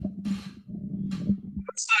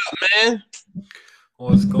man?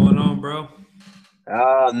 What's going on, bro?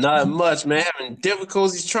 Not much, man. Having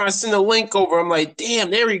difficulties trying to send a link over. I'm like, damn,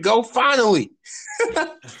 there we go, finally.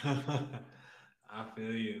 I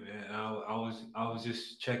feel you, man. I was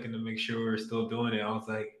just checking to make sure we're still doing it. I was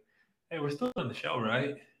like, hey, we're still on the show,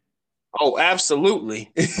 right? Oh,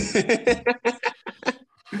 absolutely. Because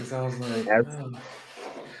I was like, oh.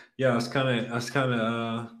 Yeah, because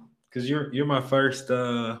you're my first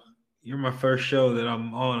show that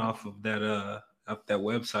I'm on off that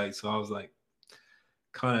website. So I was like,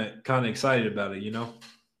 kind of excited about it, you know.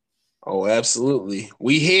 Oh, absolutely.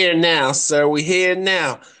 We here now, sir. We here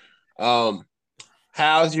now. Um,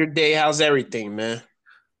 how's your day? How's everything, man?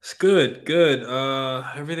 It's good, good.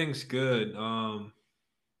 Everything's good.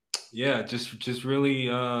 Yeah, just really,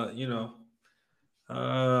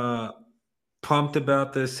 uh pumped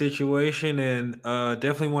about the situation and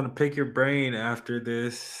definitely want to pick your brain after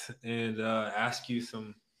this and ask you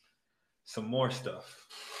some more stuff.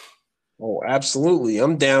 Oh, absolutely.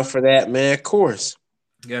 I'm down for that, man. Of course.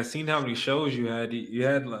 Yeah, seen how many shows you had. You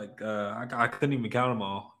had like I couldn't even count them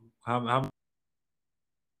all. How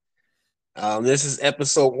This is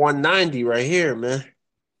episode 190 right here, man.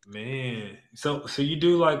 man? So you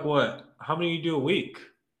do like what? How many you do a week?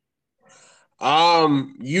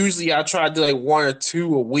 Usually I try to do like one or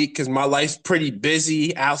two a week because my life's pretty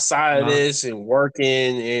busy outside of Uh, this and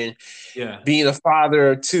working and yeah, being a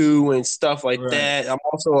father of two and stuff like right. that. I'm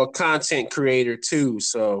also a content creator too.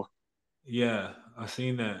 So, Yeah, I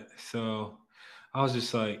seen that. So I was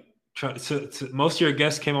just like, so most of your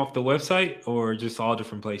guests came off the website or just all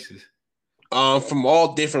different places? from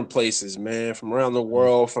all different places, man, from around the Mm.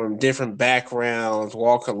 world, from different backgrounds,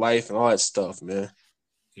 walk of life, and all that stuff, man.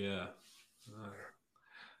 Yeah, uh,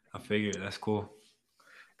 I figured that's cool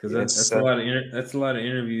because Yes, that's a sir. lot of that's a lot of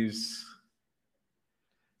interviews.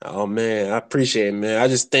 Oh man, I appreciate it, man. I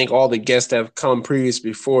just thank all the guests that have come previous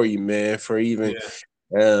before you, man, for even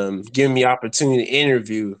Yeah, giving me opportunity to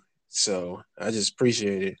interview. So I just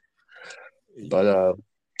appreciate it. But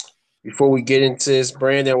before we get into this,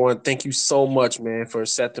 Brandon, I want to thank you so much, man, for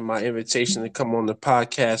accepting my invitation to come on the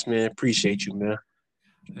podcast, man. Appreciate you, man.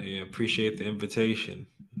 I appreciate the invitation.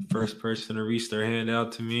 First person to reach their hand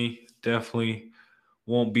out to me definitely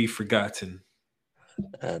won't be forgotten.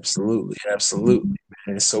 Absolutely, absolutely,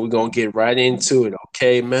 man. So we're gonna get right into it,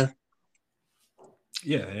 okay, man?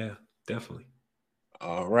 Yeah, yeah, definitely.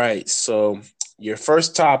 All right. So your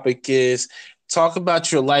first topic is talk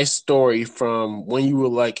about your life story from when you were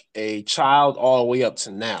like a child all the way up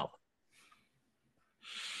to now.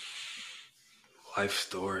 Life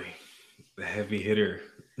story, the heavy hitter.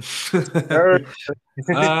 Sure.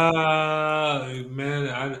 Man,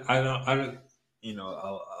 I don't,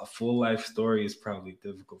 a full life story is probably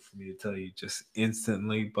difficult for me to tell you just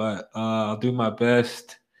instantly, but I'll do my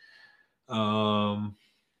best. Um,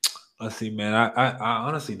 let's see, man. I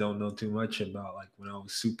honestly don't know too much about like when I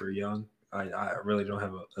was super young. I really don't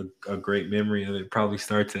have a great memory of it. Probably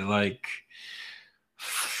starts at like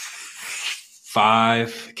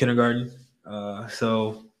five kindergarten.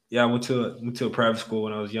 So yeah, I went to a private school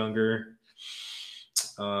when I was younger.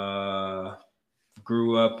 Uh,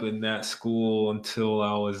 grew up in that school until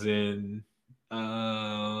I was in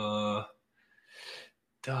uh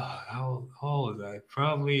how old was I?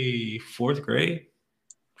 Probably fourth grade.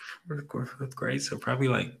 Fourth grade. So probably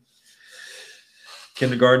like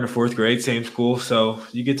kindergarten to fourth grade, same school. So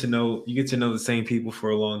you get to know the same people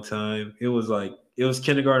for a long time. It was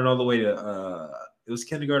kindergarten all the way to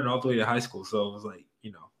high school. So it was like,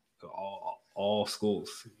 all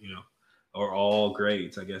schools, or all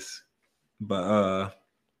grades, I guess. But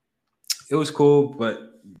it was cool,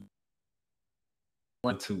 but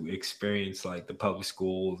want to experience like the public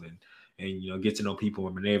schools and get to know people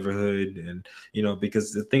in my neighborhood, and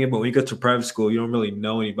because the thing about when you go to private school, you don't really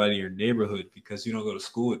know anybody in your neighborhood because you don't go to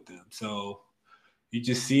school with them, so you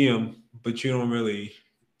just see them but you don't really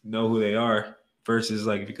know who they are, versus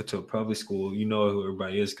like if you go to a public school, you know who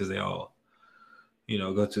everybody is because they all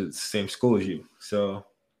go to the same school as you. So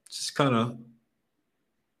just kind of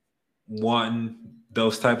wanting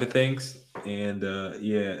those type of things. And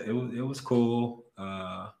yeah, it was cool.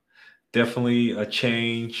 Definitely a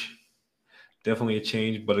change. Definitely a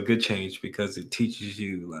change, but a good change because it teaches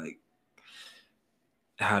you like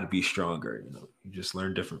how to be stronger. You just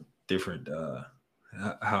learn different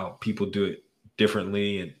how people do it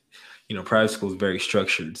differently, and private school is very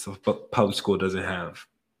structured, so public school doesn't have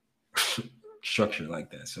structure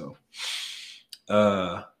like that. So,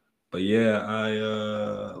 uh, but yeah, I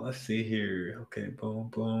let's see here. Okay, boom,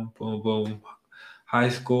 boom, boom, boom. High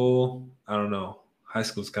school, I don't know. High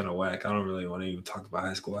school's kind of whack. I don't really want to even talk about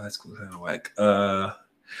high school. High school's kind of whack.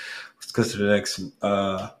 Because to the next,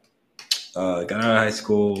 got out of high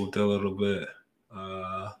school, did a little bit,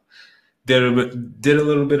 uh, did a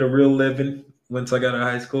little bit of real living. Once I got out of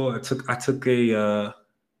high school, I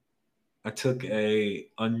took a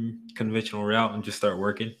unconventional route and just started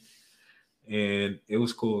working, and it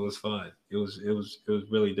was cool. It was fun. It was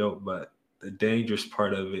really dope. But the dangerous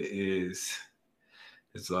part of it is,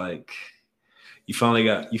 it's like you finally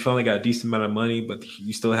got a decent amount of money, but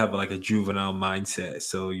you still have like a juvenile mindset,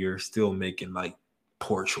 so you're still making like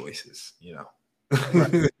poor choices, you know.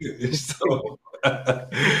 Right. So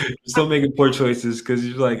you're still making poor choices because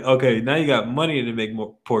you're like, okay, now you got money to make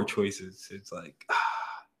more poor choices. It's like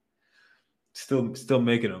still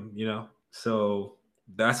making them, you know. So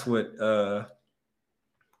that's what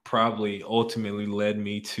probably ultimately led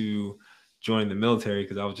me to join the military,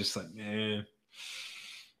 because I was just like, man,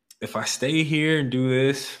 if I stay here and do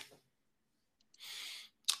this,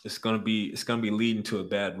 it's gonna be leading to a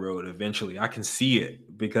bad road eventually. I can see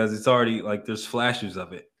it because it's already like there's flashes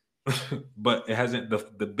of it, but it hasn't.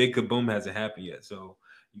 The big kaboom hasn't happened yet. So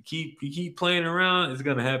you keep playing around, it's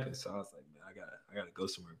gonna happen. So I was like, man, I gotta go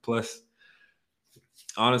somewhere. Plus,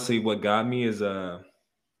 honestly, what got me is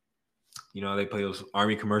you know, they play those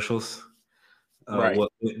army commercials. Right.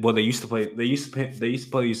 What they used to play, they used to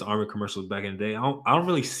play these army commercials back in the day. I don't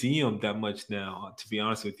really see them that much now, to be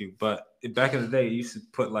honest with you. But back in the day, they used to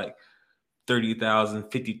put like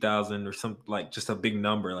 30,000, 50,000, or something, like just a big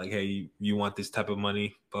number. Like, hey, you want this type of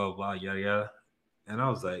money? Blah blah blah, yada yada. And I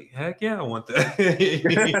was like, heck yeah, I want that. Heck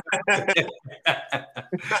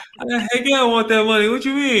yeah, I want that money. What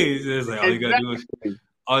you mean? It's like Exactly.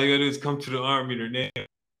 all you gotta do is come to the army. Their name.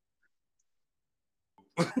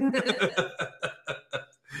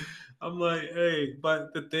 I'm like, hey,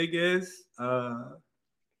 but the thing is, I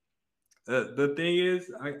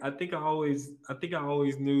think I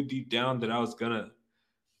always knew deep down that I was gonna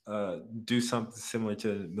do something similar to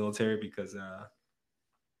the military, because I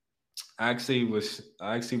actually was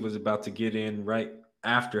about to get in right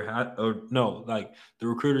after or no, like the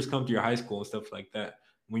recruiters come to your high school and stuff like that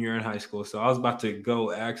when you're in high school. So I was about to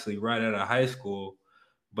go actually right out of high school,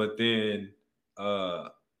 but then uh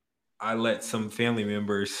I let some family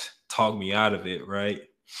members talk me out of it, right?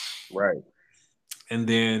 Right. And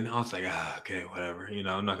then I was like, okay, whatever, you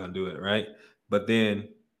know, I'm not gonna do it, right? But then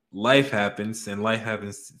life happens, and life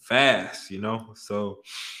happens fast, you know. So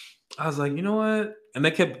I was like, you know what? And they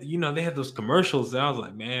kept, you know, they had those commercials. And I was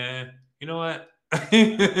like, man, you know what? I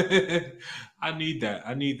need that.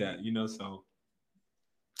 I need that, you know. So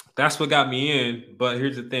that's what got me in. But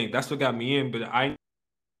here's the thing, that's what got me in. But I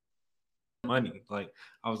money. Like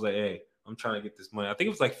I was like, hey, I'm trying to get this money. I think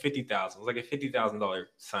it was like 50,000. It was like a $50,000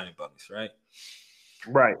 signing bonus, right?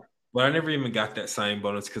 Right. But I never even got that signing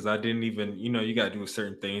bonus because I didn't even, you know, you got to do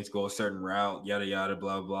certain things, go a certain route, yada yada,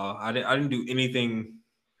 blah blah. I didn't do anything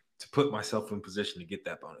to put myself in position to get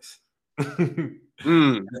that bonus.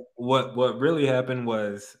 Mm. What really happened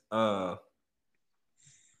was,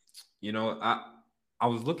 you know, I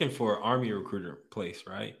was looking for an army recruiter place,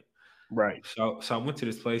 right? Right. So I went to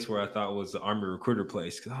this place where I thought was the army recruiter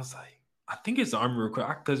place, because I was like, I think it's the army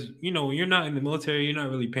recruiter, because you know when you're not in the military, you're not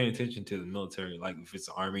really paying attention to the military. Like if it's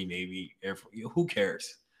Army, Navy, Air Force, who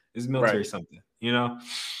cares? It's Right. military something, you know.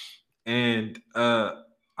 And I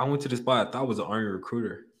went to this spot I thought was an army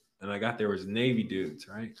recruiter, and I got there was Navy dudes,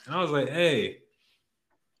 right? And I was like, hey,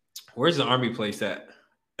 where's the army place at?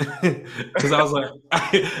 Because I was like,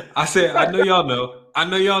 I said, I know y'all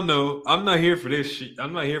know. I'm not here for this shit.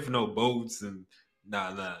 I'm not here for no boats and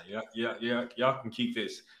nah. Y'all can keep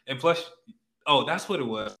this. And plus, oh, that's what it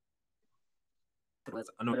was.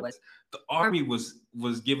 I know what it was. The army was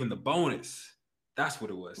giving the bonus. That's what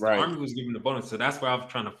it was. The Right. army was giving the bonus. So that's where I was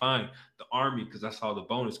trying to find the army, because I saw the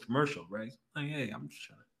bonus commercial, right? Like, hey, I'm just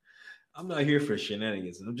trying. I'm not here for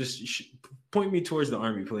shenanigans. I'm just point me towards the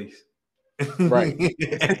army, please. Right.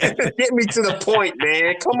 Get me to the point,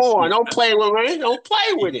 man. Come on. Don't play with me. Don't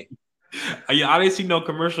play with it. Yeah, I didn't see no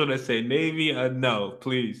commercial that said Navy. No,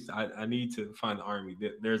 please. I need to find the Army.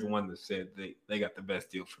 There's one that said they got the best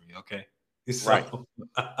deal for me. Okay, Right.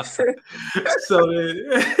 so so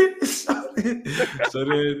then so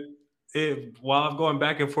then while I'm going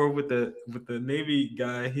back and forth with the Navy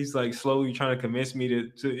guy, he's like slowly trying to convince me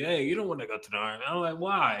to hey, you don't want to go to the Army. I'm like,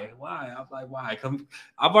 why? I'm like, why?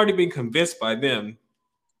 I've already been convinced by them.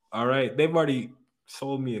 All right, they've already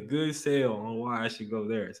sold me a good sale on why I should go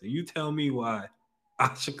there. So you tell me why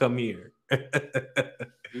I should come here.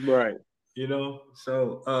 Right. You know.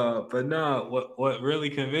 So, but no, what really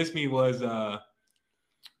convinced me was,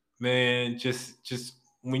 man, just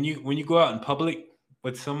when you go out in public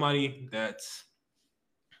with somebody that's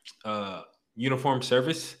uniform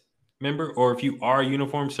service member, or if you are a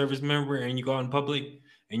uniform service member and you go out in public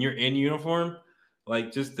and you're in uniform,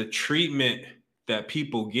 like just the treatment that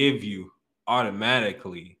people give you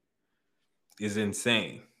automatically is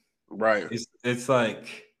insane. Right. It's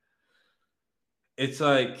like it's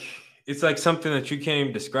like it's like something that you can't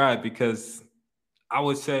even describe, because I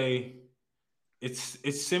would say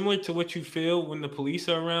it's similar to what you feel when the police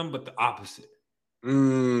are around, but the opposite.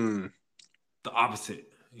 Mm. The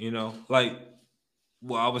opposite, like,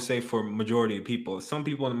 well, I would say for majority of people. Some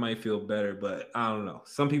people might feel better, but I don't know.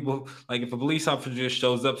 Some people, like, if a police officer just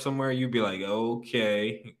shows up somewhere, you'd be like,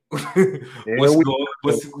 okay, Here we go.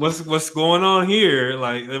 what's going on here?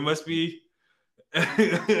 Like, there must be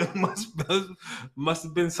it must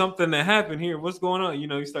have been something that happened here. What's going on?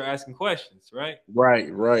 You start asking questions, right?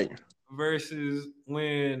 Right, right, Versus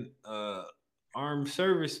when armed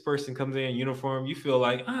service person comes in uniform, you feel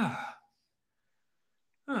like,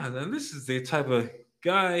 now this is the type of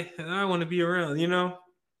guy that I want to be around.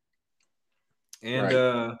 And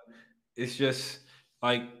right. it's just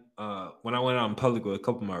like, when I went out in public with a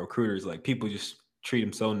couple of my recruiters, like, people just treat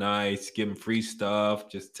them so nice, give them free stuff,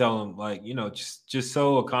 just tell them, like, just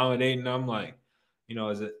so accommodating. I'm like,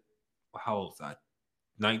 is it, how old was I?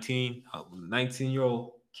 19,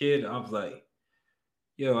 19-year-old kid. I was like,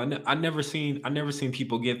 yo, I never seen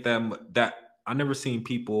people get that I never seen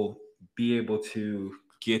people be able to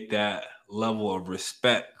get that level of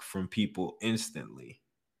respect from people instantly,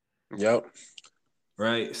 Yep.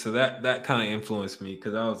 right? So that kind of influenced me,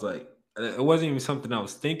 because I was like, it wasn't even something I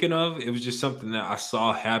was thinking of. It was just something that I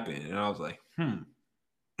saw happen, and I was like,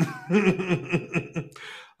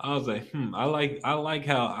 I was like,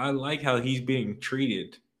 I like how he's being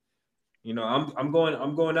treated. I'm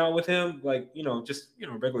going out with him, like, just,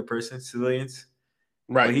 regular person, civilians.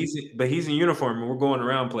 But Right. he's in uniform, and we're going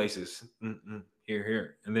around places. Here,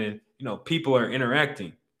 here, and then, people are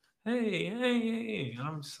interacting. Hey, hey, hey! And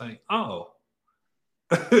I'm just like, oh.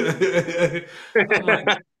 I'm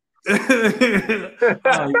like,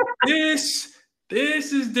 I'm like, this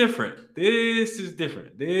is different. This is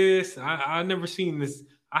different. I never seen this.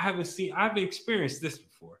 I haven't experienced this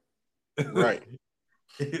before. Right.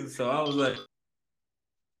 So I was like,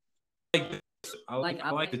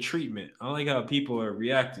 I like the treatment. I like how people are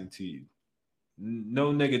reacting to you. No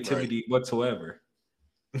Right. negativity whatsoever.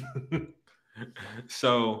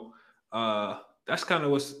 So that's kind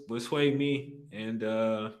of what swayed me, and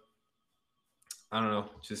I don't know,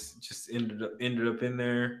 just ended up in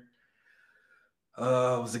there.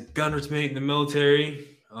 I was a gunner's mate in the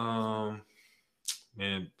military.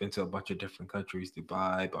 Man, been to a bunch of different countries: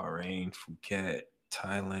 Dubai, Bahrain, Phuket,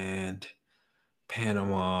 Thailand,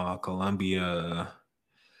 Panama, Colombia,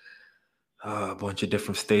 a bunch of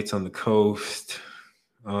different states on the coast.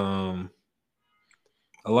 Um,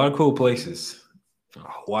 a lot of cool places.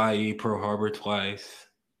 Hawaii, Pearl Harbor twice.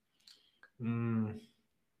 Mm,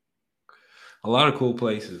 a lot of cool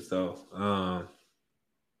places though.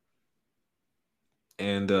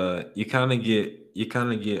 And you kind of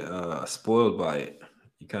get spoiled by it.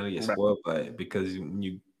 You kind of get Right. spoiled by it, because when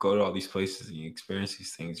you go to all these places and you experience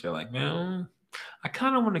these things, you're like, man, I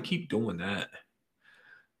kind of want to keep doing that.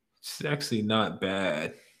 It's actually not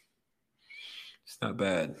bad. It's not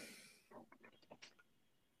bad.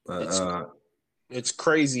 But It's it's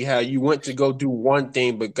crazy how you went to go do one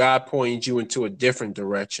thing, but God pointed you into a different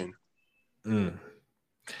direction. mm,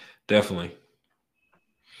 definitely,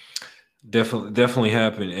 definitely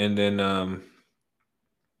happened. And then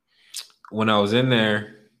when I was in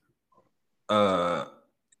there, uh,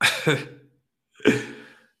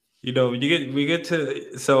 we get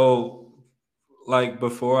to, so, like,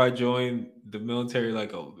 before I joined the military,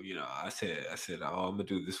 like, oh, I said, oh, I'm gonna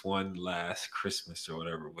do this one last Christmas or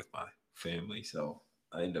whatever with my family. So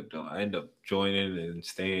I end up joining and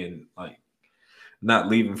staying, like, not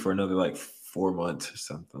leaving for another, like, 4 months or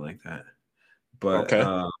something like that. But Okay.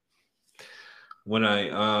 when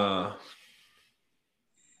I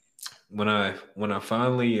when I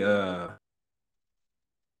finally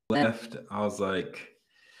left, I was like,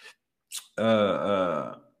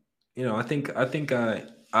 uh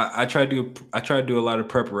I tried to do a lot of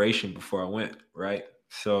preparation before I went, right?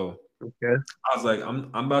 So Okay. I was like, I'm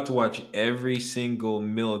about to watch every single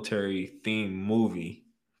military themed movie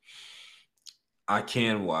I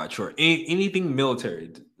can watch, or anything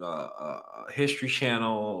military, History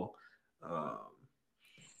Channel, um,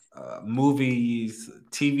 movies,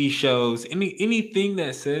 TV shows, anything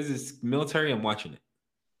that says it's military, I'm watching it,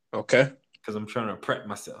 Okay. because I'm trying to prep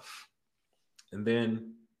myself. And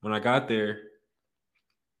then when I got there,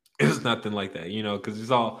 it was nothing like that, because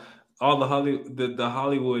it's all the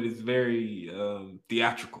Hollywood is very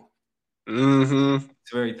theatrical. Mm-hmm.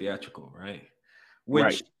 It's very theatrical, right? Right.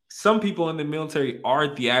 Which some people in the military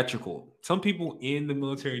are theatrical. Some people in the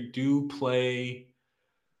military do play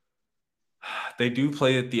they do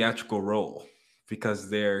play a theatrical role because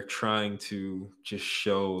they're trying to just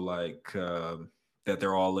show like that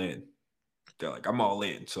they're all in. They're like, I'm all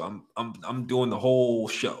in, so I'm doing the whole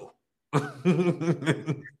show.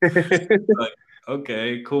 Like,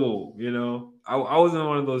 okay, cool. You know, I wasn't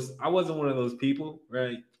one of those. I wasn't one of those people,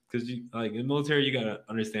 right? Because you like in the military, you gotta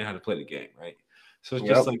understand how to play the game, right? So it's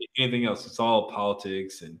just Yep. like anything else. It's all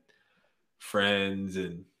politics and friends,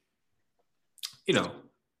 and you know,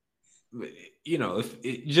 if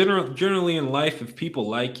generally in life, if people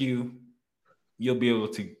like you, you'll be able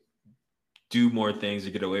to do more things or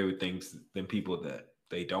get away with things than people that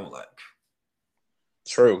they don't like.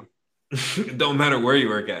 True. It don't matter where you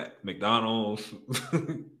work at, McDonald's,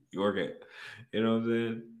 you work at, you know what I'm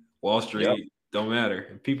saying? Wall Yep. Street, don't matter.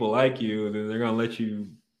 If people like you, then they're gonna let you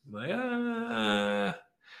like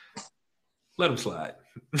let them slide.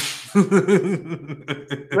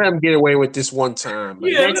 Let him get away with this one time,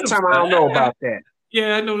 but Yeah, let next him time I don't know slide. about that.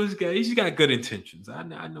 Yeah, I know this guy. He's got good intentions. I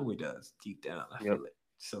know he does deep down. I Yep. feel it.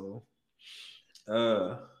 So,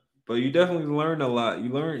 uh, but you definitely learn a lot. You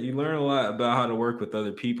learn a lot about how to work with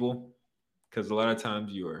other people because a lot of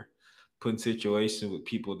times you are put in situations with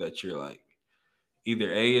people that you're like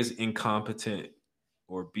either A is incompetent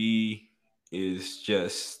or B is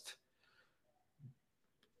just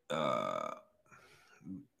uh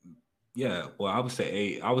yeah, well I would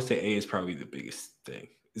say A is probably the biggest thing.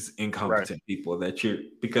 It's Right. incompetent people that you're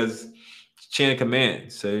because it's chain of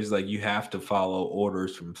command. So it's like you have to follow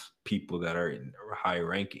orders from people that are in higher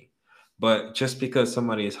ranking. But just because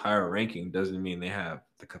somebody is higher ranking doesn't mean they have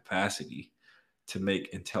the capacity to make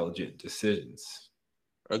intelligent decisions.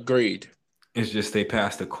 Agreed. It's just they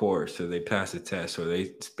passed a course or they passed a test or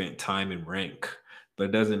they spent time in rank. But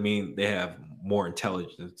it doesn't mean they have more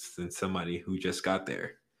intelligence than somebody who just got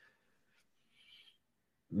there.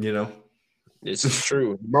 You know? This is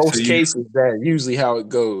true. In So most you cases, that usually how it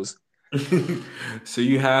goes. so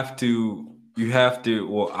you have to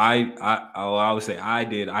well I would say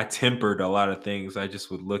I tempered a lot of things. I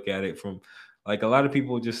just would look at it from like a lot of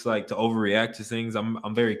people just like to overreact to things. I'm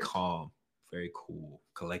very calm, very cool,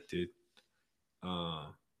 collected.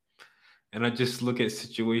 Um and I just look at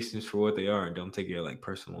situations for what they are and don't take it like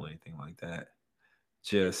personal or anything like that.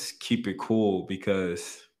 Just keep it cool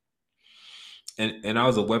because and I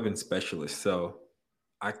was a weapons specialist, so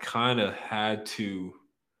I kind of had to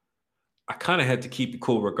I kind of had to keep it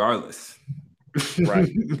cool regardless. Right.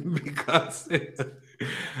 Because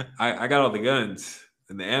I got all the guns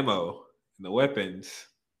and the ammo and the weapons.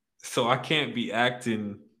 So I can't be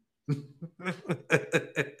acting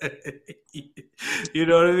you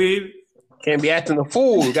know what I mean? Can't be acting a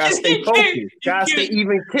fool. Gotta stay you can't focused. you Gotta stay can't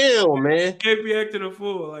even kill, man. can't be acting a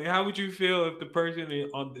fool. Like, how would you feel if the person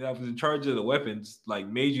that was in charge of the weapons like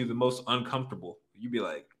made you the most uncomfortable? You'd be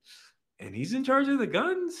like, and he's in charge of the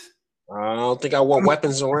guns? I don't think I want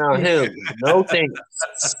weapons around him. No thanks.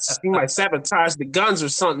 He might sabotage the guns or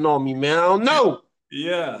something on me, man. I don't know.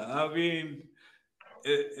 Yeah, I mean,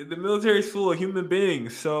 the military is full of human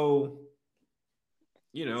beings, so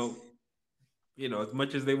you know, as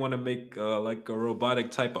much as they want to make like a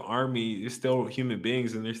robotic type of army, they're still human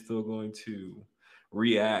beings, and they're still going to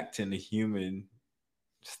react in a human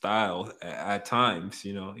style at times.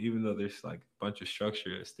 Even though there's like a bunch of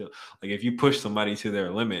structure, it's still like if you push somebody to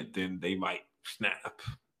their limit, then they might snap.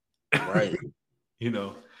 Right. you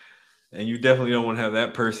know, and you definitely don't want to have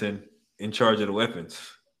that person in charge of the weapons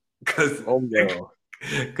because Oh no.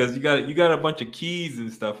 because you got a bunch of keys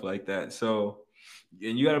and stuff like that. So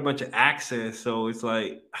and you got a bunch of access. So it's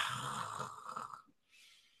like,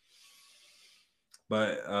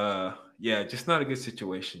 but yeah, just not a good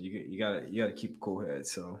situation. You gotta keep a cool head.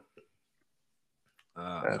 So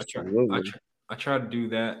I try I Absolutely. try I try to do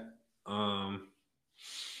that. Um,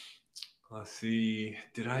 let's see.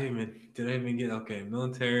 Did I even get okay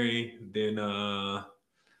military? Then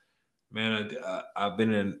man, I've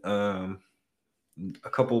been in a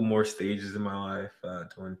couple more stages in my life,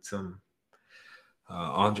 doing some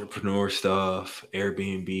entrepreneur stuff,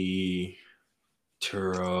 Airbnb,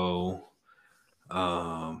 Turo,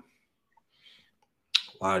 um,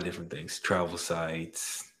 a lot of different things, travel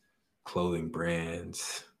sites, clothing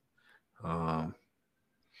brands, um,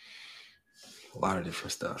 a lot of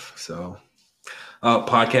different stuff. So,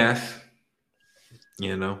 podcasts,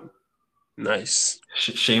 you know, Nice.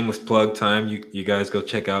 shameless plug time. You guys go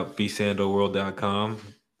check out bsandoworld.com.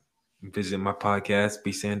 Visit my podcast,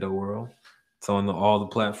 Bsando World. It's on all the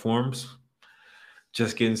platforms.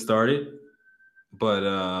 Just getting started, but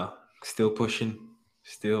Still pushing,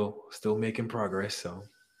 still making progress. So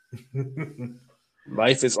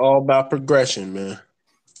Life is all about progression, man.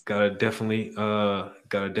 gotta definitely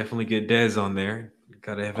get Dez on there.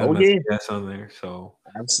 Gotta have Oh him as yeah, a guest on there. So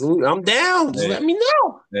absolutely. I'm down. Just hey, let me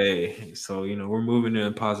know. so we're moving in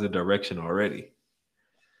a positive direction already.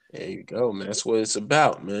 There you go, man. That's what it's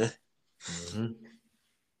about, man. Hmm.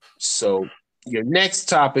 So your next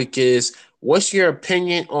topic is what's your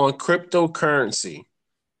opinion on cryptocurrency?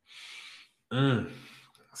 Mm,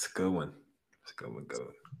 that's a good one. That's a good one. Good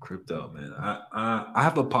one. Crypto, man. I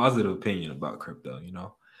have a positive opinion about crypto.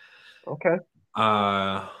 Okay.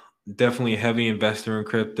 Uh, definitely a heavy investor in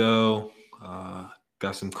crypto. Uh,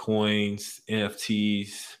 got some coins,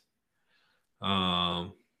 NFTs.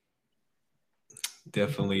 Um,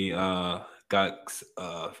 definitely got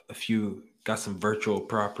a few, got some virtual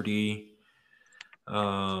property.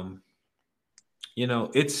 Um,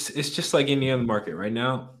 it's just like any other market right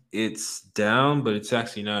now. It's down, but it's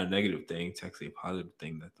actually not a negative thing. It's actually a positive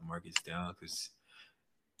thing that the market's down because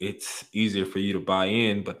it's easier for you to buy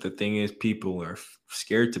in. But the thing is, people are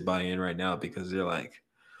scared to buy in right now because they're like,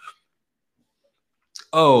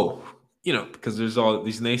 oh, because there's all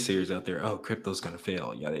these naysayers out there. Oh, crypto's gonna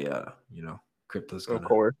fail, yada yada. Crypto's Of gonna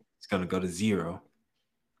course. it's gonna go to zero.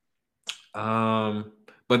 Um,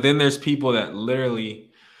 but then there's people that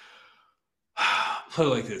literally put it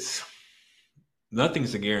like this: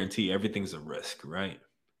 nothing's a guarantee, everything's a risk, right?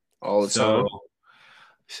 All the So, time.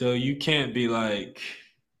 so you can't be like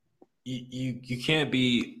you can't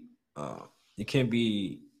be you can't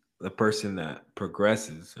be the person that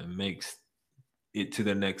progresses and makes it to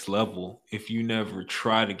the next level if you never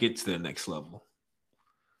try to get to the next level.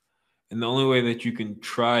 And the only way that you can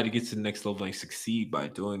try to get to the next level and succeed by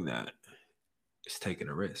doing that is taking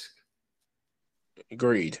a risk.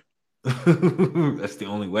 Agreed. That's the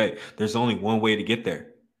only way. There's only one way to get there.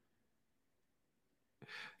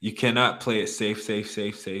 You cannot play it safe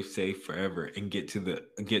forever and get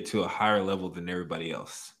to a higher level than everybody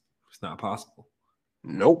else. It's not possible.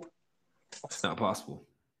 Nope. It's not possible.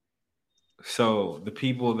 So the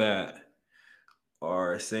people that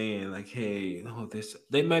are saying like, "Hey, no, this,"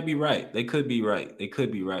 they might be right. They could be right. They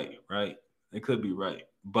could be right. Right? They could be right.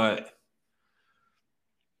 But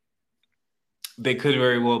they could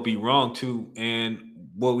very well be wrong too. And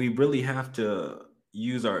what we really have to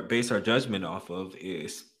base our judgment off of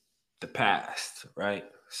is the past, right?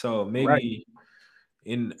 So Right. maybe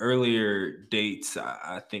in earlier dates,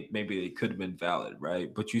 I think maybe they could have been valid,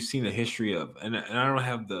 right? But you've seen the history of, and I don't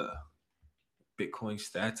have the Bitcoin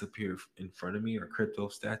stats up here in front of me or crypto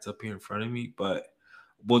stats up here in front of me, but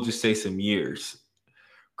we'll just say some years.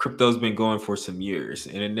 Crypto's been going for some years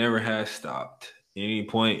and it never has stopped at any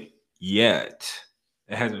point yet.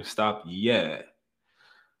 It hasn't stopped yet.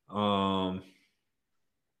 Um,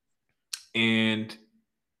 and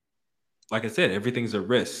like I said, everything's a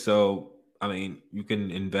risk. So, I mean, you can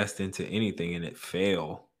invest into anything and it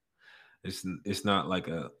fail. It's not like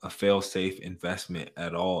a fail safe investment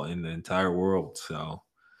at all in the entire world. So,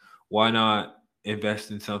 why not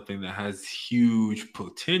invest in something that has huge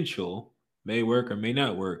potential? May work or may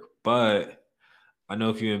not work, but I know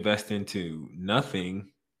if you invest into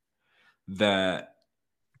nothing, that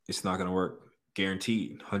it's not going to work,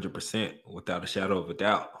 guaranteed, 100% without a shadow of a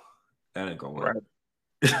doubt. That ain't gonna work.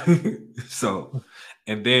 Right. So,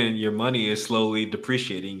 and then your money is slowly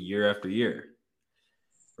depreciating year after year,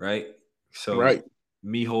 right? Right. So,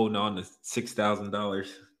 me holding on to $6,000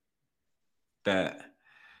 that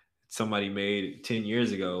somebody made 10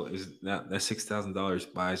 years ago is not that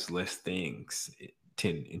 $6,000 buys less things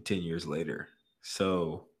 10 years later.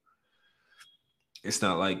 So, it's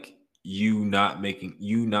not like you not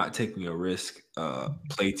taking a risk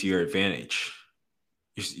play to your advantage.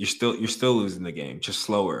 You're still losing the game, just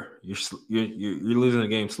slower. You're losing the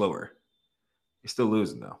game slower. You're still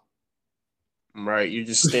losing though. Right. You're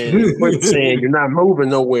just standing in quicksand. You're not moving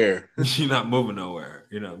nowhere. You're not moving nowhere.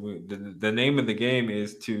 The name of the game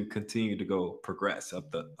is to continue to go progress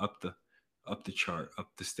up the chart, up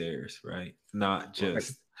the stairs, right? Not Right.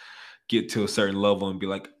 just get to a certain level and be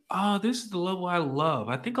like, oh, this is the level I love.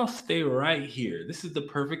 I think I'll stay right here. This is the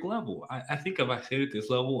perfect level. I think if I stayed at this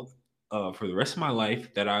level for the rest of my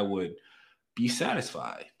life, that I would be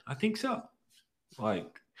satisfied. I think so.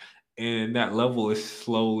 Like, and that level is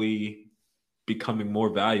slowly becoming more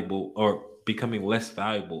valuable or becoming less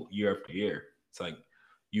valuable year after year. It's like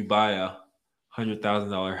you buy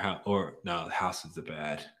 $100,000 house, or no, the house is a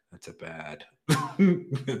bad. That's a bad.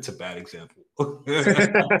 That's a bad example.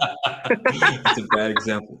 It's a bad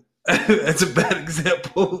example. That's a bad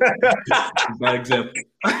example. Bad example.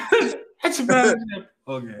 That's a bad example.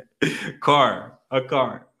 Okay. A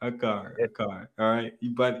car. A car, a car. All right.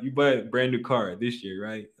 You buy a brand new car this year,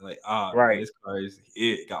 right? Like, man, Right. this car is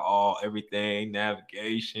it got all everything,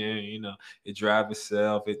 navigation, it drive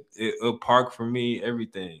itself, it'll park for me,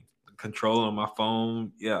 everything. Control on my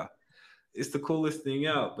phone. Yeah. It's the coolest thing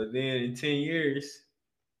out. But then in 10 years,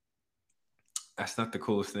 that's not the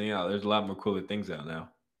coolest thing out. There's a lot more cooler things out now.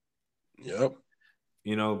 Yep.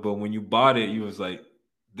 But when you bought it, you was like,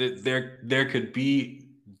 there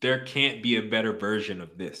can't be a better version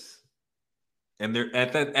of this. And there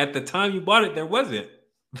at the time you bought it, there wasn't.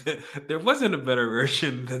 There wasn't a better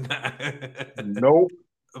version than that. Nope.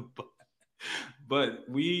 But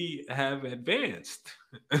we have advanced.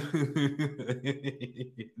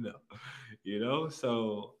 know,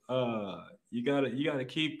 so you gotta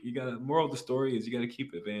moral of the story is you gotta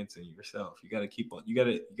keep advancing yourself. You gotta keep on you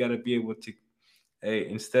gotta be able to, hey,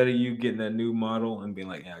 instead of you getting that new model and being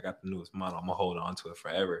like, yeah, I got the newest model, I'm gonna hold on to it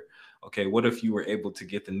forever. Okay, what if you were able to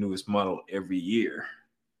get the newest model every year?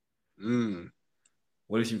 Mm.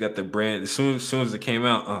 What if you got the brand as soon as it came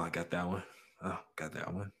out? Oh, I got that one. Oh, got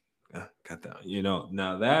that one. Got that one.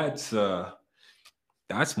 Now that's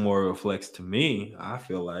more of a flex to me. I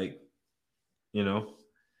feel like, you know,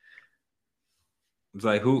 it's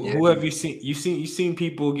like who Yeah. who have you seen? You seen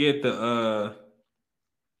people get the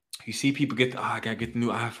you see people get the I gotta get the new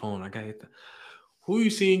iPhone. I gotta get the who you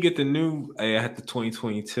seen get the new hey, I had the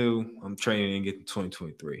 2022. I'm training and get the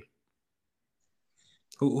 2023.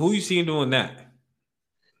 Who you seen doing that?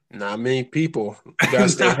 Not many people. You gotta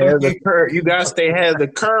stay ahead of the curve. You gotta stay ahead of the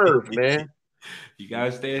curve, man. You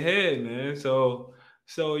gotta stay ahead, man. So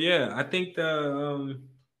yeah, I think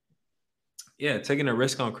taking a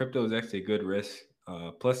risk on crypto is actually a good risk.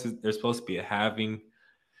 Plus, there's supposed to be a halving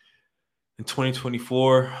in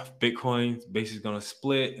 2024. Bitcoin basically going to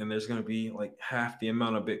split, and there's going to be like half the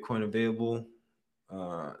amount of Bitcoin available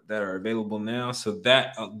that are available now. So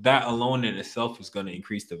that alone in itself is going to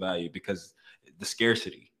increase the value because the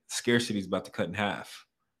scarcity is about to cut in half.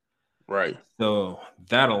 Right. So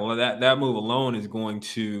that move alone is going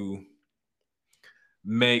to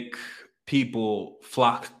make people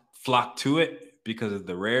flock to it because of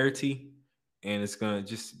the rarity, and it's gonna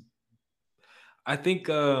just I think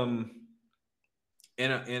and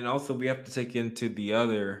also we have to take into the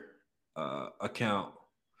other account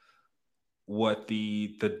what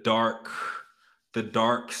the dark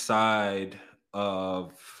side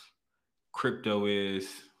of crypto is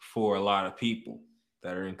for a lot of people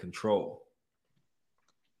that are in control.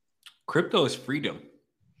 Crypto is freedom.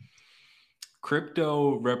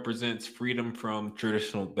 Crypto represents freedom from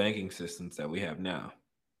traditional banking systems that we have now.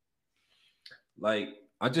 Like,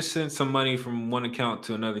 I just sent some money from one account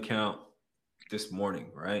to another account this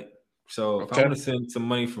morning, right? So if I Okay. want to send some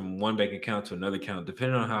money from one bank account to another account,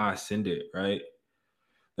 depending on how I send it, right,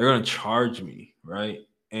 they're gonna charge me, right?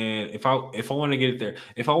 And if I want to get it there,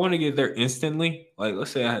 if I want to get it there instantly, like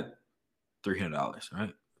let's say I had $300,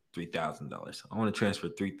 right, $3,000, I want to transfer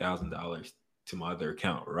 $3,000 to my other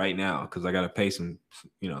account right now because I got to pay something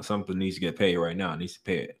needs to get paid right now. I need to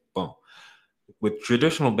pay it. Boom. With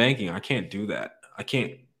traditional banking, I can't do that. I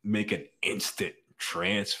can't make an instant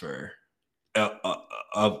transfer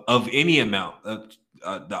of any amount of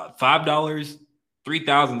 $5, $3,000,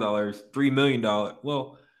 $3 million.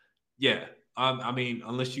 Well, yeah. I mean,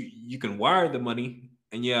 unless you can wire the money,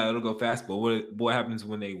 and yeah, it'll go fast. But what happens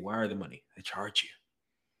when they wire the money? They charge you.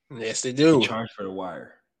 Yes, they You do. charge for the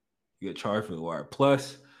wire. You get charged for the wire.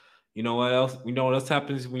 Plus, you know what else? You know what else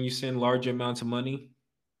happens when you send large amounts of money?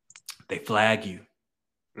 They flag you.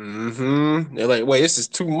 Mm-hmm. They're like, wait, this is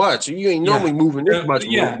too much. You ain't Yeah, normally moving this much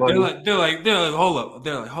yeah. They're money. like, they're like, they're like, hold up.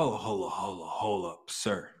 They're like, hold up,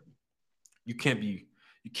 sir. You can't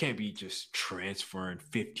be just transferring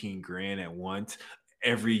 15 grand at once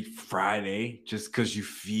every Friday just because you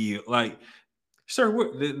feel like, sir.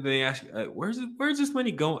 They ask you, where's this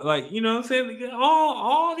money going? Like, you know what I'm saying? Like,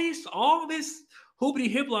 all this hoopity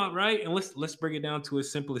hiplop, right? And let's break it down to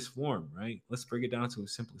its simplest form, right? Let's break it down to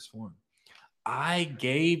its simplest form. I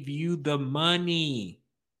gave you the money.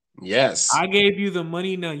 Yes. I gave you the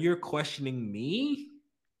money. Now you're questioning me?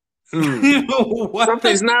 Hmm. What the?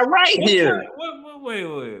 Something's not right What kind? here.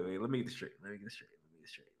 Wait. Let me get this straight.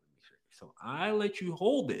 So I let you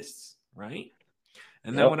hold this, right?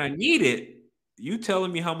 And then Yep. when I need it, you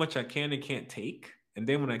telling me how much I can and can't take. And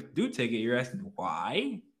then when I do take it, you're asking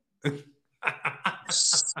why?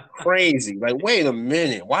 It's crazy. Like, wait a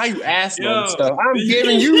minute. Why are you asking all this stuff? Yo. I'm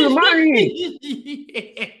giving you the money.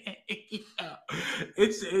 Yeah.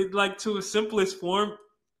 It's like to a simplest form.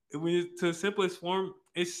 To a simplest form,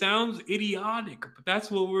 it sounds idiotic, but that's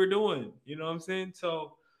what we're doing. You know what I'm saying?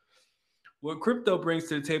 So What crypto brings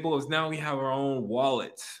to the table is now we have our own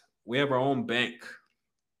wallets. We have our own bank.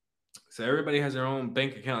 So everybody has their own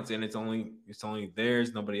bank accounts, and it's only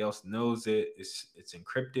theirs. Nobody else knows it. It's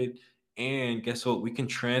encrypted. And guess what? We can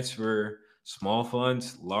transfer small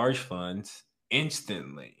funds, large funds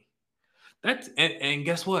instantly. And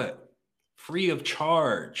guess what? Free of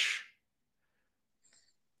charge.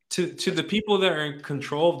 To the people that are in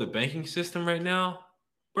control of the banking system right now,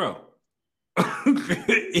 bro.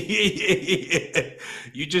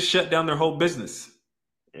 You just shut down their whole business.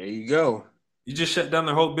 There you go. You just shut down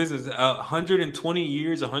their whole business. 120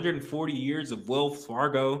 years, 140 years of Wells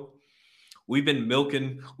Fargo. We've been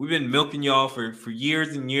milking y'all for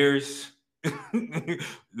years and years.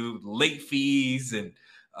 Late fees and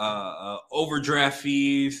overdraft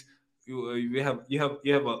fees. You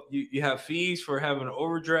have fees for having an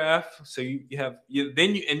overdraft. So you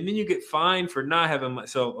get fined for not having money.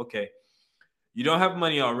 So okay, you don't have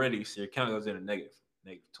money already, so your account goes in a negative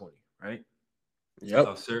 20, right?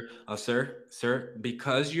 Yep. Sir,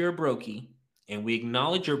 because you're a brokey and we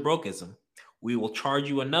acknowledge your brokeism, we will charge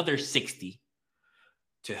you another 60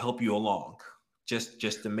 to help you along. Just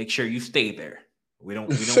to make sure you stay there. We don't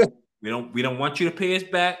want you to pay us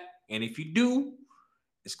back. And if you do,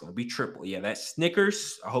 it's gonna be triple. Yeah, that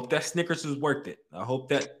Snickers. I hope that Snickers is worth it. I hope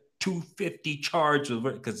that 250 charge was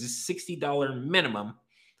worth it because it's $60 minimum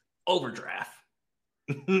overdraft.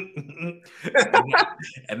 and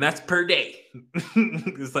that's per day.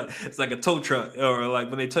 It's like a tow truck, or like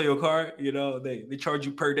when they tow your car, they charge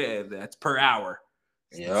you per day. That's per hour.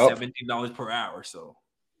 It's like Yep. $17 per hour. So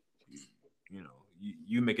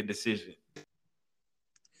you make a decision.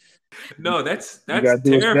 No, that's You gotta that's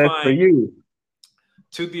do what's best for terrifying you.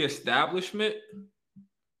 to the establishment.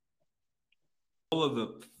 All of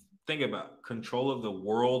the Think about control of the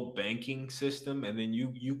world banking system, and then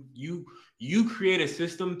you create a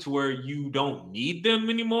system to where you don't need them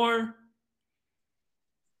anymore.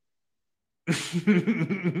 and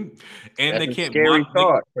That's they a can't scary mon-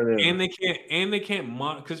 thought for and them. they can't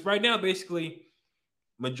because right now basically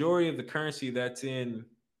majority of the currency that's in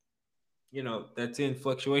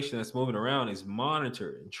fluctuation, that's moving around, is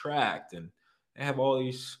monitored and tracked, and they have all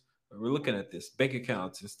these. We're looking at this bank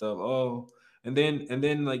accounts and stuff. Oh, and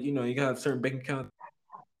then like you got certain bank accounts.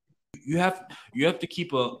 You have to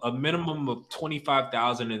keep a minimum of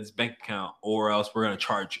 25,000 in this bank account, or else we're gonna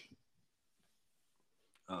charge you.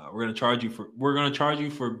 We're gonna charge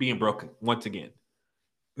you for being broken once again.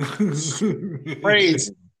 Yeah.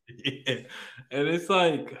 Crazy. And it's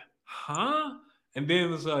like, huh? And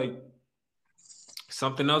then it's like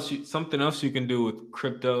something else you can do with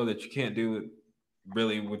crypto that you can't do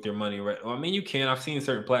really with your money, right? Well, I mean, you can. I've seen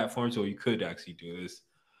certain platforms where you could actually do this,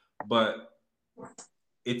 but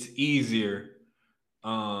it's easier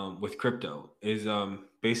with crypto. Is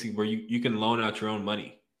basically where you can loan out your own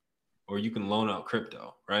money, or you can loan out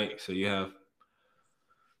crypto, right? So you have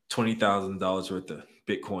 $20,000 worth of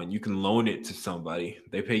Bitcoin. You can loan it to somebody.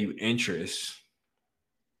 They pay you interest,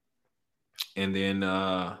 and then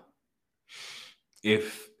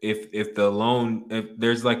if the loan, if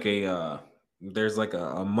there's like a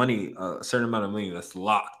money, a certain amount of money that's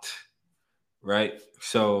locked, right?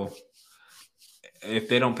 So if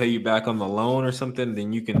they don't pay you back on the loan or something,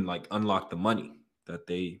 then you can like unlock the money that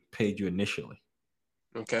they paid you initially.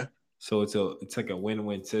 Okay. So it's like a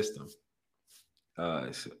win-win system.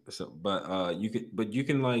 But you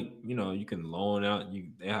can like you can loan out.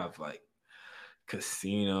 They have like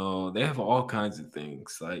casino. They have all kinds of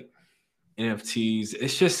things like NFTs.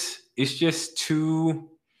 It's just too.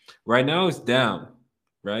 Right now it's down,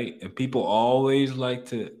 right? And people always like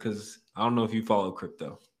to, because I don't know if you follow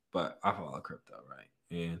crypto, but I follow crypto, right?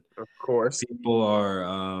 And Of course. people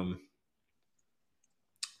are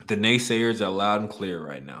the naysayers are loud and clear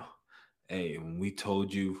right now. Hey, when we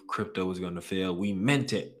told you crypto was going to fail, we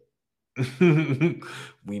meant it.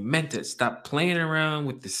 We meant it. Stop playing around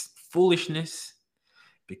with this foolishness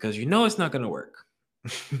because it's not going to work.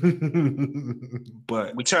 We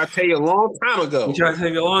But tried to tell you a long time we ago. try to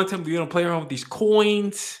take a long time. You don't play around with these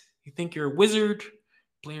coins. You think you're a wizard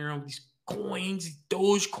playing around with these coins, these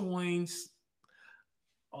Doge coins,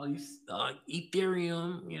 all these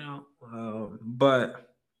Ethereum.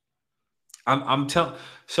 But I'm telling.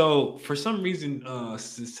 So for some reason,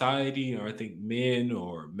 society, or I think men,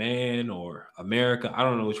 or man, or America, I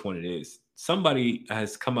don't know which one it is. Somebody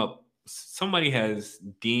has come up. Somebody has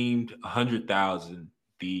deemed 100,000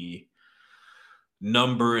 the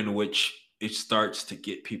number in which it starts to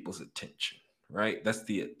get people's attention. Right? That's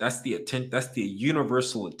the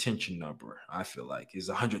universal attention number. I feel like is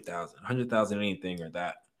 100,000. 100,000 anything or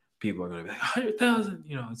that people are going to be like 100,000.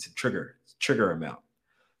 It's a trigger. It's a trigger amount.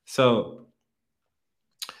 So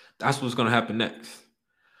That's what's going to happen next.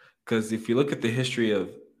 Because if you look at the history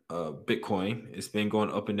of Bitcoin, it's been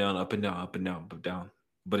going up and down, up and down, up and down, up and down,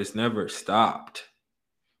 but it's never stopped.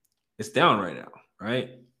 It's down right now, right?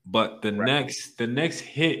 But Right. the next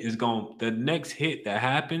hit is going the next hit that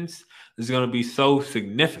happens is going to be so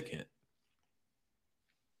significant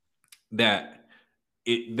that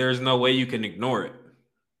there's no way you can ignore it.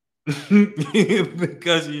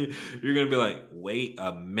 Because you're going to be like, wait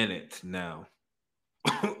a minute now.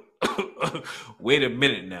 Wait a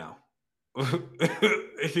minute now.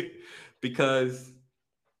 Because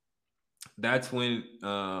that's when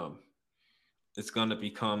it's going to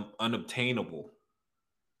become unobtainable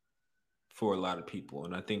for a lot of people.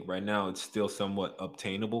 And I think right now it's still somewhat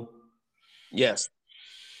obtainable. Yes.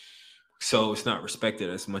 So it's not respected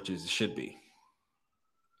as much as it should be.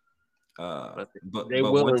 But they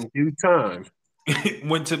But will once in due time.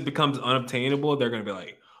 once it becomes unobtainable, they're gonna be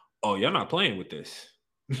like, "Oh, you're not playing with this.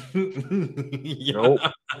 y'all, Nope.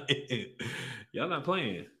 not, y'all not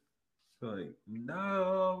playing." Like,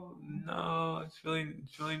 no, no, it's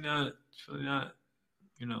really not,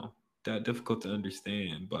 you know, that difficult to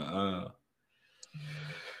understand. But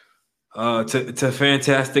it's a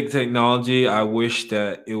fantastic technology. I wish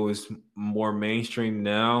that it was more mainstream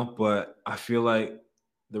now, but I feel like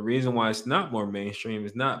the reason why it's not more mainstream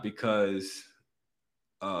is not because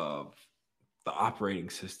of the operating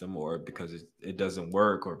system or because it doesn't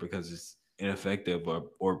work or because it's ineffective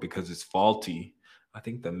or because it's faulty. I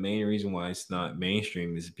think the main reason why it's not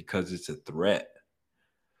mainstream is because it's a threat.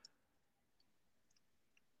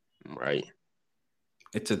 Right.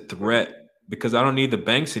 It's a threat because I don't need the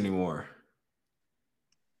banks anymore.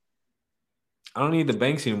 I don't need the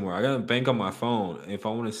banks anymore. I got a bank on my phone. If I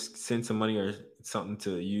want to send some money or something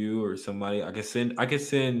to you or somebody, I can send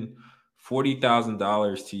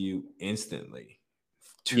 $40,000 to you instantly.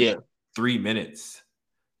 Yeah. 3 minutes.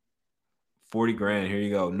 40 grand. Here you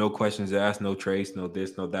go. No questions asked, no trace, no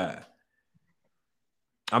this, no that.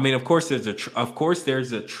 I mean, of course of course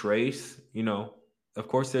there's a trace, you know. Of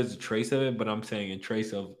course there's a trace of it, but I'm saying in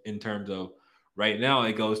terms of right now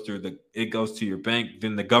it goes to your bank,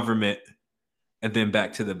 then the government, and then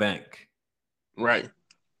back to the bank. Right.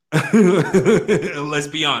 Let's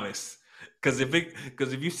be honest. Because if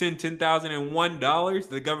you send $10,001,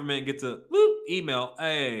 the government gets a email.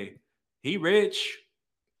 Hey, he rich.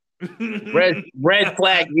 Red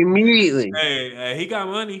flag immediately. Hey, he got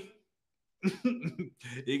money.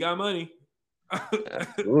 He got money.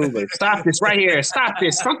 Absolutely. Stop this right here. Stop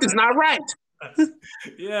this. Something's not right.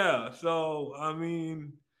 Yeah. So I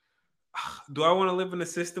mean, do I want to live in a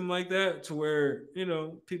system like that to where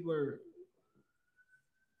people are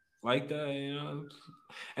like that?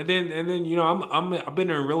 And then I've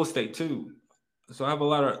been in real estate too, so I have a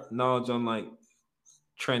lot of knowledge on like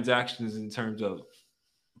transactions in terms of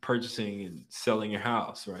purchasing and selling your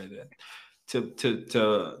house, right?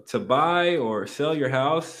 To buy or sell your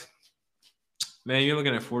house, man, you're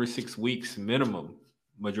looking at 46 weeks minimum,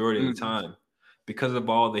 majority of the Mm. time, because of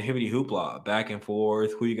all the hibbity hoopla, back and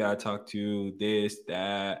forth, who you gotta talk to, this,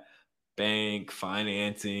 that, bank,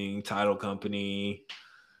 financing, title company,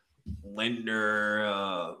 lender,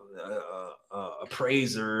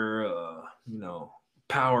 appraiser,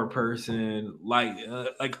 power person, like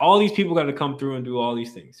all these people got to come through and do all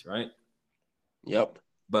these things, right? Yep.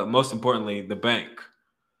 But most importantly, the bank.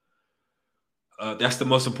 That's the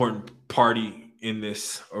most important party in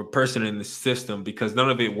this or person in this system because none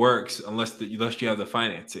of it works unless you have the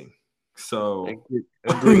financing. So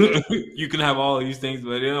Agreed. you can have all of these things,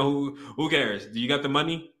 but who cares? Do you got the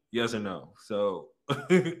money? Yes or no? So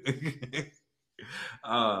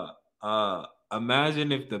uh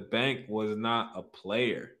imagine if the bank was not a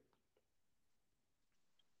player.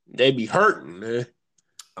 They be hurting, man.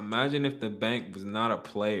 Imagine if the bank was not a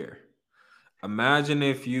player. Imagine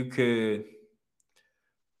if you could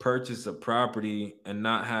purchase a property and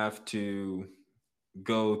not have to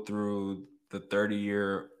go through the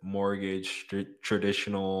 30-year mortgage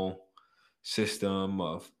traditional system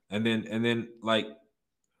of and then like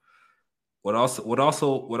what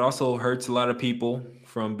also hurts a lot of people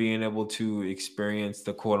from being able to experience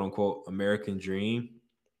the quote unquote American dream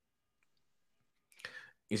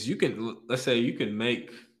is let's say you can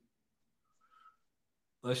make,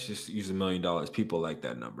 let's just use $1 million. People like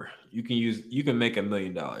that number. You can make $1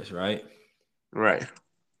 million, right? Right.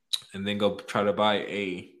 And then go try to buy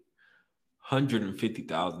a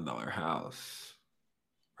 $150,000 house,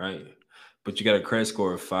 right? But you got a credit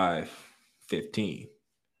score of 515.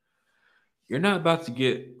 You're not about to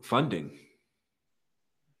get funding.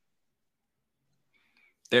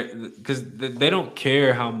 Because they don't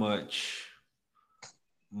care how much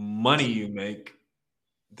money you make.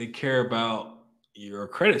 they care about your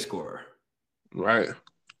credit score. Right.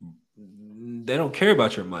 They don't care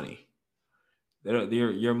about your money. They don't,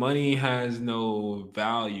 your money has no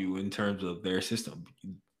value in terms of their system.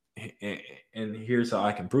 And here's how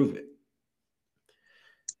I can prove it.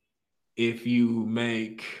 If you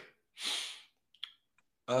make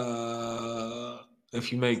uh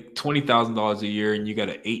if you make $20,000 a year and you got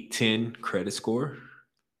an 810 credit score,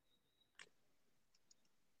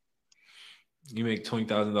 you make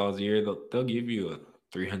 $20,000 a year, they'll give you a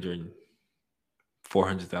 300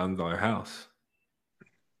 $400,000 house.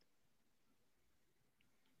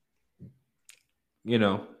 You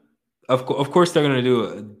know, of course they're gonna do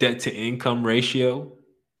a debt to income ratio.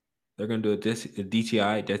 They're gonna do a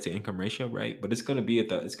DTI, debt to income ratio, right? But it's gonna be at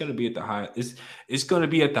the high it's gonna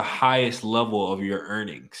be at the highest level of your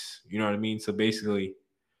earnings. You know what I mean? So basically,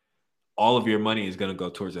 all of your money is gonna go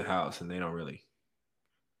towards a house, and they don't really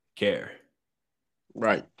care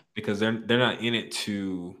Right. because they're not in it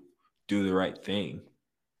to do the right thing.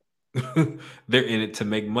 They're in it to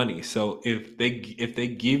make money. So if they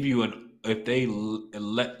give you an if they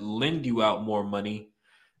lend you out more money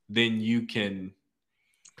than you can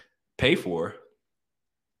pay for,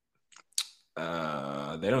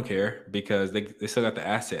 they don't care because they still got the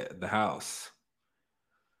asset, the house.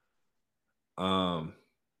 Um,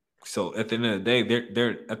 so at the end of the day,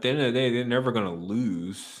 they're at the end of the day, they're never gonna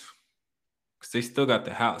lose because they still got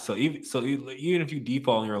the house. Even if you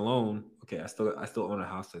default on your loan, okay, I still own a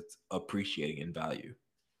house that's appreciating in value.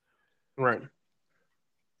 Right.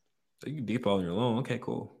 So you can default on your loan, okay,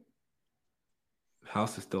 cool.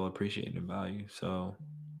 House is still appreciating in value. So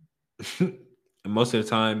and most of the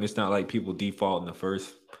time, it's not like people default in the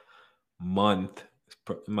first month.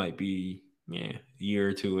 It might be a year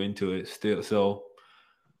or two into it still. So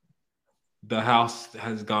the house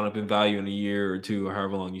has gone up in value in a year or two, or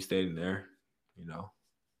however long you stayed in there. You know,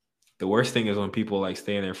 the worst thing is when people like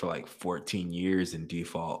stay in there for like 14 years in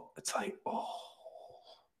default. It's like, oh,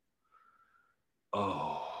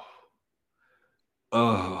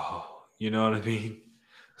 you know what I mean?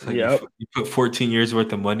 It's like Yep. you put 14 years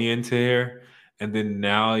worth of money into here, and then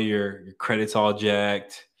now your credit's all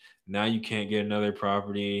jacked. Now you can't get another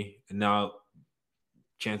property, and now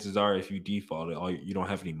chances are, if you default, you don't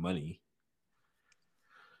have any money.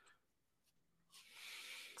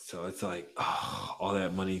 So it's like, oh, all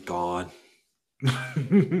that money gone.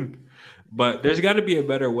 But there's got to be a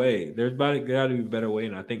better way. There's got to be a better way,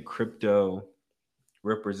 and I think crypto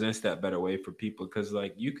represents that better way for people because,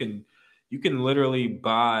 like, you can literally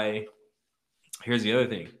buy. Here's the other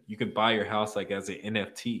thing: you can buy your house like as an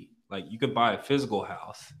NFT. Like you can buy a physical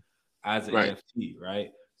house as an Right. NFT,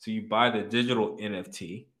 right? So you buy the digital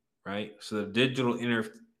NFT, right? So the digital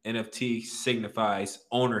NFT signifies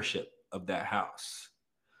ownership of that house.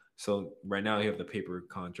 So right now you have the paper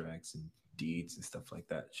contracts and deeds and stuff like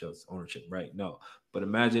that shows ownership, right? No, but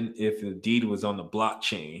imagine if the deed was on the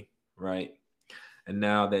blockchain, right? And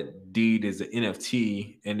now that deed is an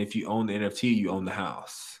NFT, and if you own the NFT, you own the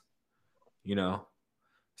house. You know,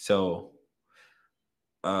 so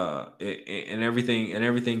and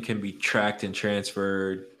everything can be tracked and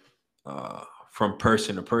transferred from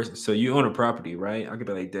person to person. So you own a property, right? I could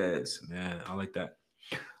be like, Des, man, like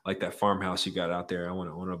that farmhouse you got out there. I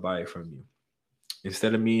want to buy it from you.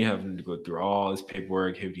 Instead of me having to go through all this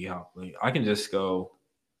paperwork, hippity hop, I can just go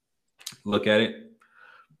look at it,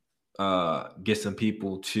 get some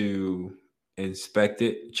people to inspect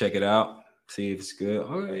it, check it out, see if it's good.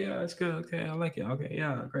 Okay, yeah, it's good. Okay, I like it. Okay,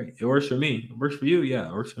 yeah, great. It works for me. It works for you. Yeah,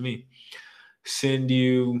 it works for me. Send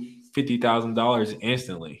you $50,000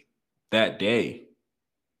 instantly that day.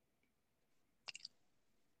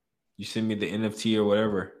 You send me the NFT or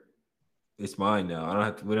whatever. It's mine now. I don't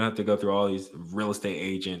have to. We don't have to go through all these real estate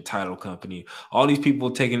agent, title company, all these people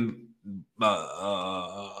taking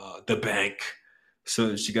the bank.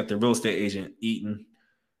 So she got the real estate agent eating.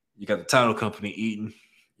 You got the title company eating.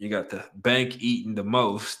 You got the bank eating the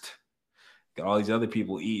most. Got all these other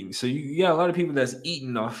people eating. So you got a lot of people that's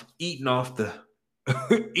eating off the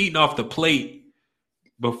eating off the plate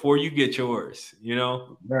before you get yours. You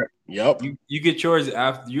know, Right. Yep. you get yours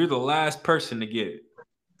after you're the last person to get it.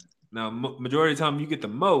 Now, majority of the time you get the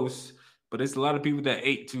most, but it's a lot of people that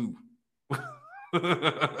ate too.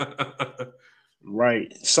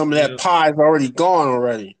 Right. Some of You that know, pie's already gone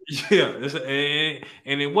already. yeah,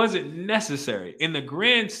 and it wasn't necessary in the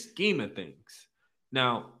grand scheme of things.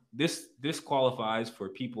 Now, this qualifies for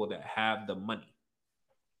people that have the money,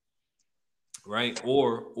 right?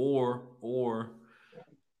 Or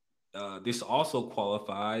this also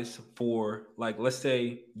qualifies for, like, let's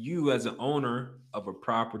say you as an owner of a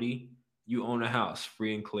property, you own a house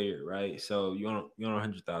free and clear, right? So you own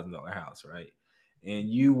 $100,000 house, right? And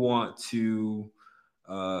you want to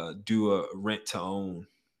do a rent to own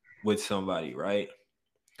with somebody, right?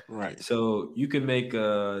 Right. So you can make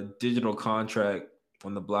a digital contract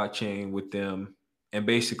on the blockchain with them, and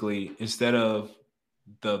basically instead of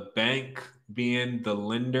the bank being the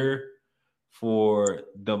lender for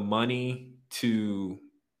the money to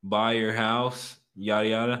buy your house, yada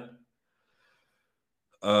yada,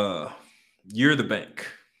 uh, you're the bank.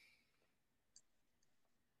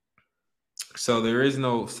 So there is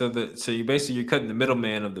no so you basically you're cutting the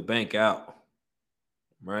middleman of the bank out,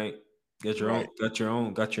 right? Right. Got your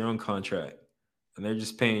own contract, and they're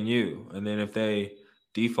just paying you. And then if they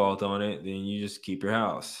default on it, then you just keep your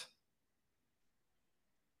house.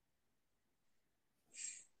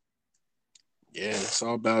 Yeah, it's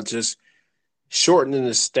all about just shortening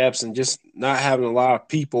the steps and just not having a lot of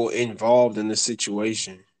people involved in the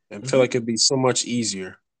situation. I feel like Hmm. it'd be so much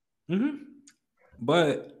easier. Hmm.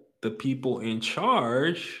 But the people in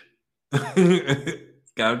charge gotta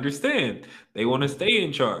understand they want to stay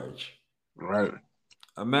in charge. Right.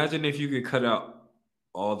 Imagine if you could cut out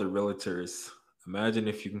all the realtors. Imagine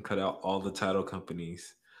if you can cut out all the title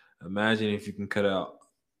companies. Imagine if you can cut out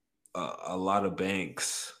a lot of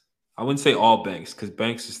banks. I wouldn't say all banks because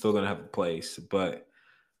banks are still going to have a place, but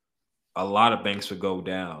a lot of banks would go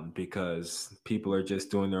down because people are just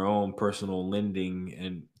doing their own personal lending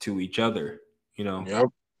and to each other, you know, Yep.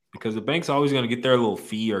 because the bank's always going to get their little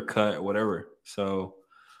fee or cut or whatever. So,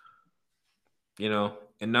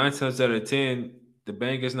 and 9 times out of 10, the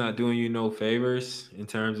bank is not doing you no favors in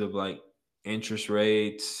terms of like interest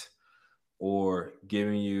rates or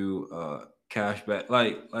giving you cash back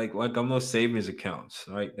like on those savings accounts,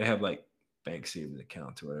 right? They have like bank savings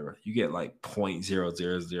accounts or whatever. You get like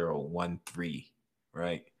 0.00013,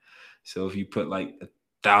 right? So if you put like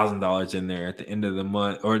 $1,000 in there at the end of the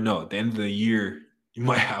month, or no, at the end of the year, you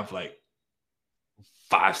might have like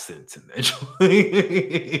 5 cents in there.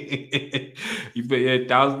 You put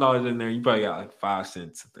 $1,000 in there, you probably got like 5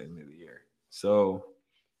 cents at the end of the year. So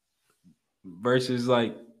versus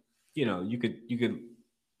like, you could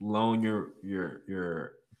loan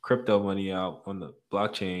your crypto money out on the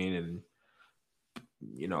blockchain and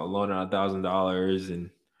loan out $1,000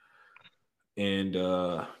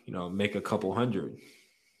 and make a couple hundred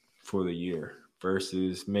for the year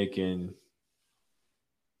versus making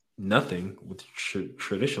nothing with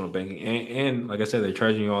traditional banking. And like I said, they're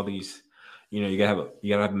charging you all these. You gotta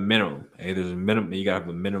have a minimum. Hey, there's a minimum. You gotta have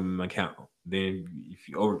a minimum account. Then if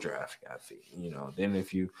you overdraft, you got a fee. Then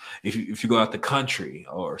if you go out the country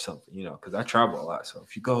or something, because I travel a lot. So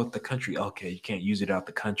if you go out the country, okay, you can't use it out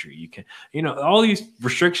the country. You can, all these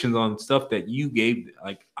restrictions on stuff that you gave.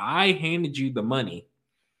 Like I handed you the money,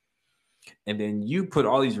 and then you put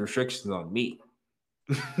all these restrictions on me.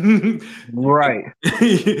 you can Right.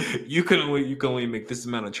 you can only make this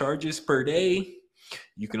amount of charges per day.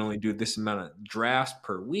 You can only do this amount of drafts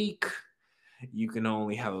per week. You can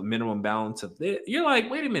only have a minimum balance of this. You're like,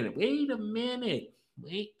 wait a minute,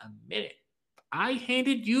 I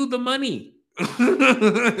handed you the money.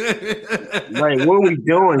 Right. What are we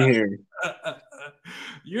doing here?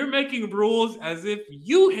 You're making rules as if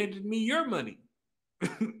you handed me your money.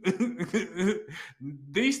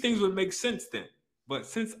 These things would make sense then. But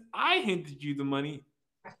since I handed you the money,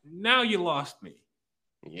 now you lost me.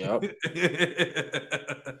 Yep.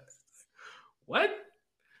 What?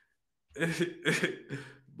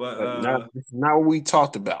 But But not it's not what we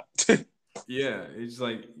talked about. yeah, it's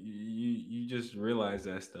like you just realize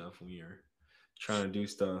that stuff when you're trying to do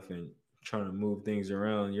stuff and trying to move things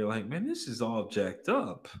around. You're like, man, this is all jacked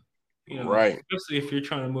up. Right. Especially if you're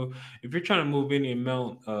trying to move any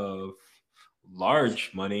amount of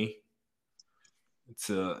large money. It's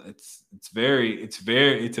a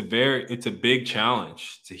big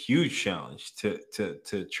challenge. It's a huge challenge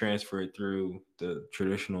to transfer it through the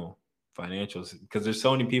traditional financials because there's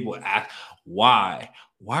so many people ask why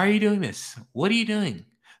are you doing this? What are you doing?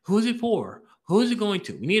 Who is it for? Who is it going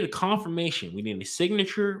to? We need a confirmation. We need a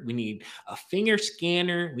signature. We need a finger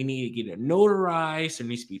scanner. We need to get it notarized. There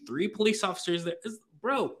needs to be 3 police officers there.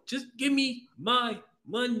 Bro, just give me my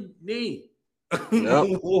money. Yep.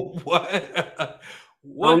 What? I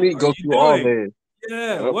don't What need to are go you through all doing? this.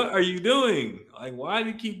 Yeah, Yep. what are you doing? Like, why do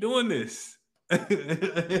you keep doing this?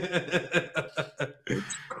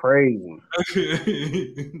 It's crazy.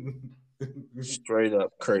 Straight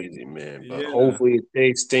up crazy, man. But Yeah, hopefully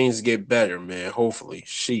things get better, man. Hopefully.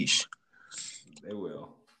 Sheesh. they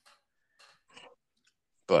will.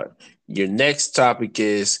 But your next topic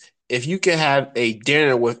is if you could have a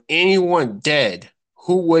dinner with anyone dead,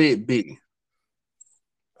 who would it be?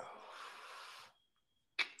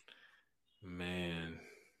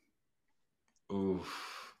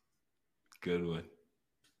 Good one.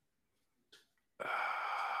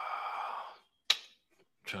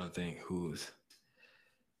 Trying to think who's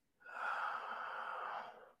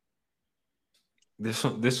this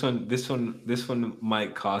one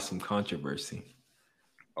might cause some controversy. This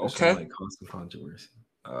one Okay. might cause some controversy.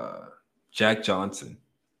 Jack Johnson.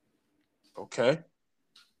 Okay.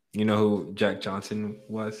 You know who Jack Johnson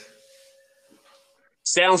was?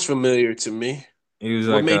 Sounds familiar to me. He was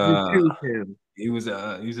What like made you choose him? he was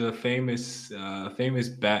a famous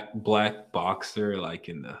black boxer, like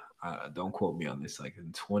in the don't quote me on this, like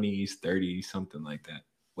in 20s, 30s, something like that.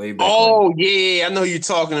 Way back when. Oh yeah, I know who you're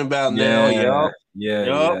talking about now. Yeah, Yup. yeah,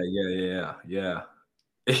 Yup. yeah, yeah, yeah,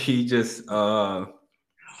 yeah. He just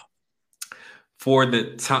for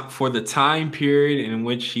the time period in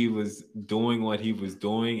which he was doing what he was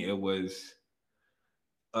doing, it was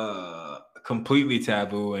completely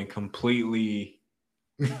taboo and completely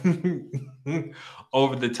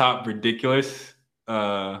over the top ridiculous.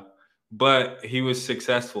 But he was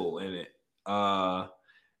successful in it.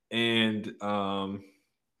 And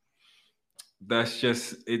That's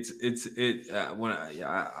just it when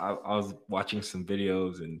I was watching some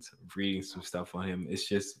videos and reading some stuff on him. It's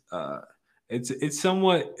just it's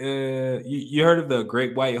somewhat you heard of the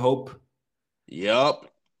Great White Hope? Yup.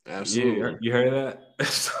 Yeah, Absolutely. you heard of that?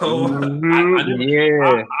 So Hmm. I never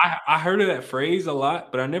Yeah. I heard of that phrase a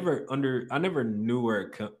lot, but I never knew where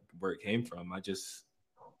it came from. I just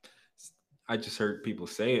heard people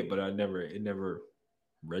say it, but it never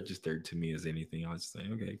registered to me as anything. I was just like,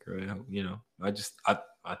 okay, great, I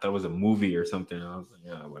thought it was a movie or something. I was like,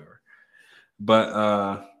 yeah, whatever.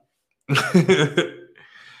 But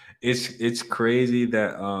it's crazy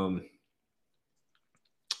that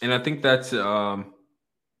and I think that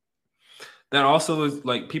also is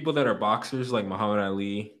like people that are boxers like Muhammad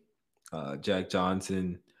Ali, Jack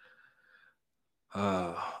Johnson,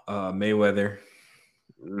 Mayweather.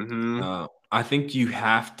 Hmm. I think you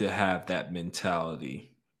have to have that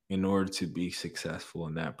mentality in order to be successful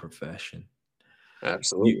in that profession. You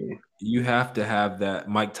Absolutely. you have to have that.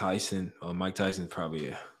 Mike Tyson. Mike Tyson's probably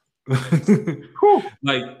a Whew.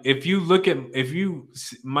 like if you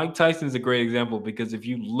Mike Tyson's a great example because if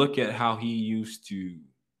you look at how he used to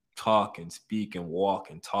talk and speak and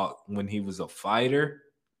walk and talk when he was a fighter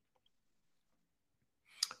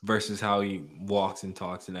versus how he walks and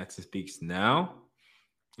talks and acts and speaks now,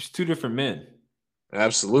 it's two different men.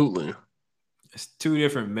 Absolutely. It's two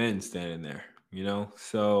different men standing there, you know.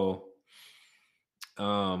 So,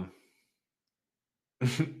 um,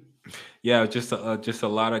 yeah, just a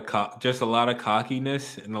lot of just a lot of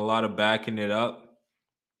cockiness and a lot of backing it up.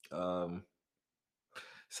 Um,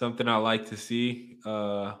 Something I like to see.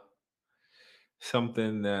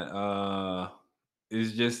 Something that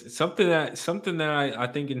is just something that I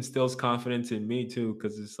think instills confidence in me too,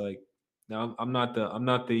 because it's like now I'm not the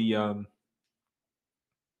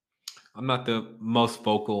most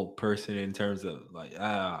vocal person in terms of like